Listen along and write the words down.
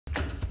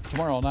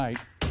Tomorrow night,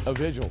 a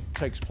vigil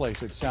takes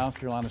place at South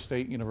Carolina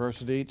State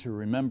University to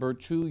remember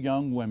two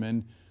young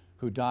women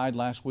who died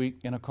last week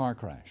in a car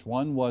crash.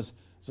 One was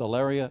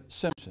Zalaria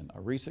Simpson, a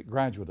recent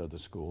graduate of the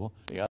school.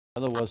 The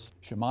other was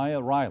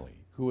Shemaiah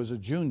Riley, who was a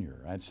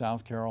junior at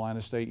South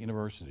Carolina State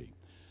University.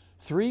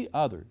 3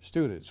 other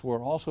students were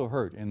also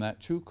hurt in that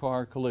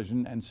 2-car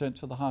collision and sent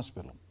to the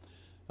hospital.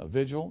 A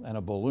vigil and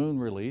a balloon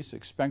release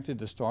expected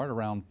to start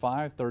around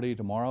 5:30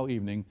 tomorrow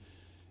evening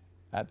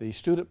at the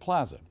Student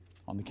Plaza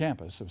on the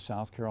campus of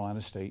South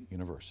Carolina State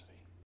University.